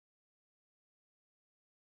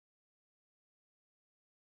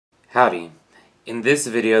Howdy. In this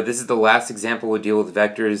video, this is the last example we'll deal with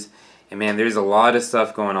vectors, and man, there's a lot of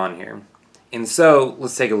stuff going on here. And so,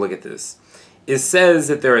 let's take a look at this. It says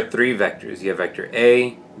that there are three vectors. You have vector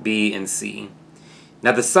A, B, and C.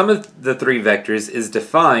 Now the sum of the three vectors is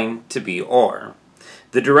defined to be R.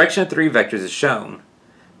 The direction of three vectors is shown.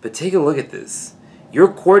 But take a look at this. Your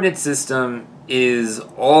coordinate system is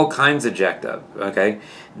all kinds of jacked up, okay?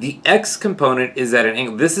 The x component is at an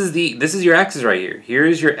angle. This is your axis right here. Here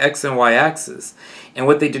is your x and y axis. And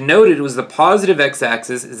what they denoted was the positive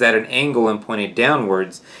x-axis is at an angle and pointed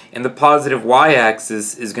downwards, and the positive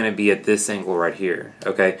y-axis is going to be at this angle right here,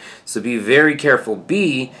 okay? So be very careful.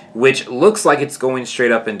 B, which looks like it's going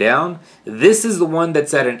straight up and down, this is the one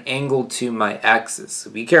that's at an angle to my axis. So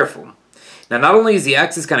be careful. Now, not only is the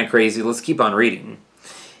axis kind of crazy, let's keep on reading.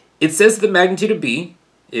 It says the magnitude of B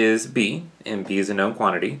is B, and B is a known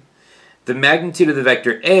quantity. The magnitude of the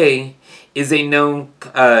vector A is a known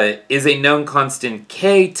constant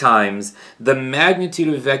K times the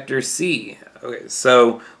magnitude of vector C. Okay,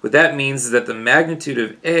 so what that means is that the magnitude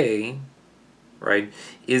of A, right,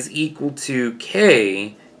 is equal to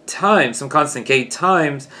K times some constant K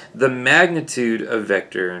times the magnitude of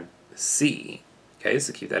vector C. Okay,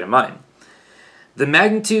 so keep that in mind. The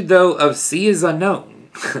magnitude, though, of C is unknown.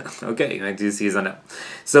 Okay, magnitude of C is unknown.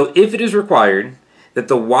 So if it is required that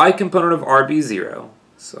the y component of R be 0,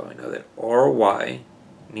 so I know that RY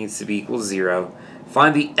needs to be equal to 0,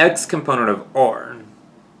 find the x component of R,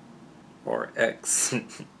 or x,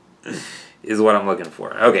 is what I'm looking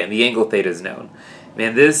for. Okay, and the angle theta is known.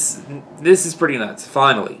 Man, this is pretty nuts,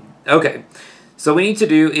 finally. Okay, so what we need to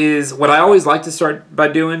do is, what I always like to start by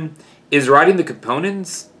doing, is writing the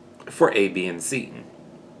components for A, B, and C.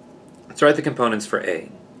 Let's write the components for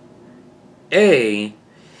A. A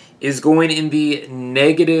is going in the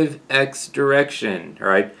negative x direction, all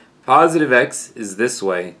right? Positive x is this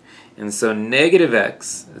way, and so negative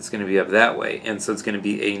x is going to be up that way, and so it's going to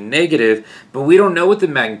be a negative, but we don't know what the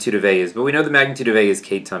magnitude of A is, but we know the magnitude of A is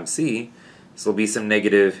K times C, so it'll be some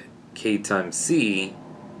negative K times C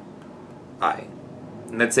I.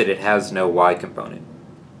 And that's it, it has no y component.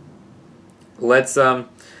 Let's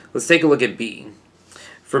take a look at B.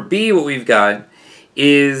 For B, what we've got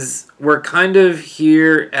is we're kind of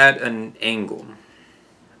here at an angle.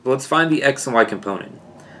 But let's find the x and y component.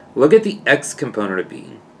 Look at the x component of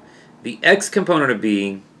B. The x component of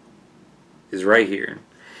B is right here.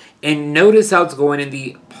 And notice how it's going in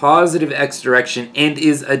the positive x direction and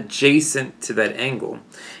is adjacent to that angle.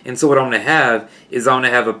 And so what I'm going to have is I'm going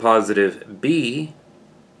to have a positive B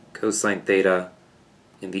cosine theta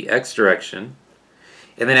in the x direction.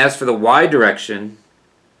 And then as for the y direction,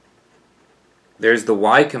 there's the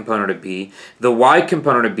y component of B. The y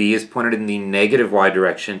component of B is pointed in the negative y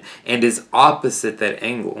direction and is opposite that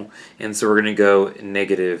angle. And so we're going to go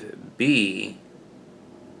negative B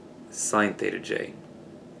sine theta j.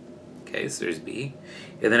 Okay, so there's B.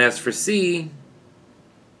 And then as for C,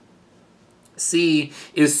 C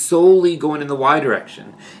is solely going in the y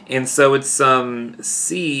direction. And so it's some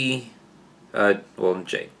C,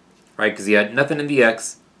 j, right? Because you had nothing in the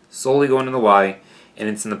x, solely going in the y, and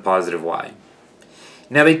it's in the positive y.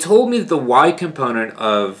 Now they told me that the y component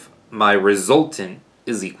of my resultant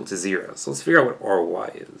is equal to 0. So let's figure out what Ry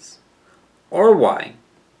is. Ry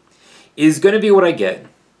is going to be what I get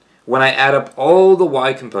when I add up all the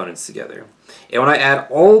y components together. And when I add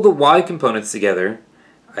all the y components together,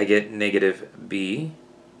 I get negative b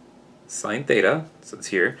sine theta, so it's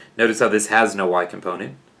here. Notice how this has no y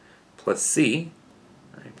component, plus c,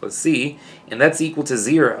 right, plus c, and that's equal to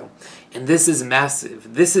 0. And this is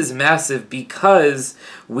massive. This is massive because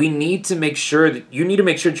we need to make sure that you need to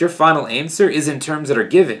make sure that your final answer is in terms that are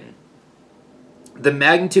given. The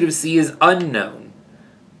magnitude of C is unknown.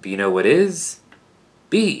 But you know what is?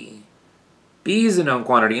 B. B is a known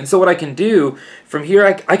quantity. And so what I can do from here,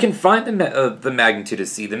 I can find the magnitude of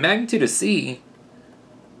C. The magnitude of C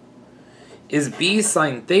is B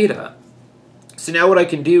sine theta. So now what I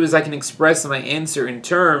can do is I can express my answer in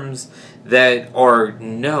terms that are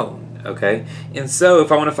known. Okay, and so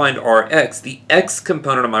if I want to find Rx, the x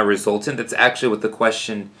component of my resultant, that's actually what the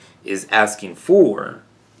question is asking for.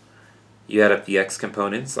 You add up the x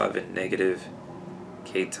components, so I have a negative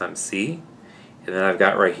k times c, and then I've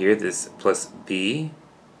got right here this plus b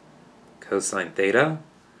cosine theta,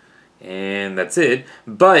 and that's it.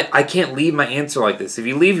 But I can't leave my answer like this. If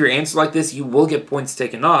you leave your answer like this, you will get points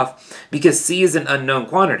taken off because C is an unknown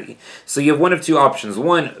quantity. So you have one of two options.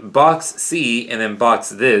 One, box C and then box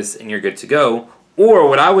this and you're good to go. Or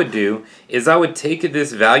what I would do is I would take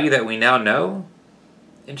this value that we now know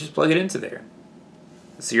and just plug it into there.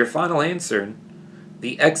 So your final answer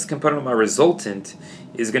the x component of my resultant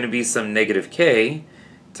is going to be some negative k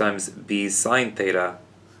times b sine theta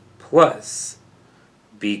plus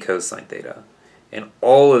b cosine theta. And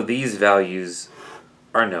all of these values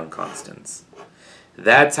are known constants.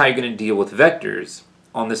 That's how you're going to deal with vectors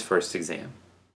on this first exam.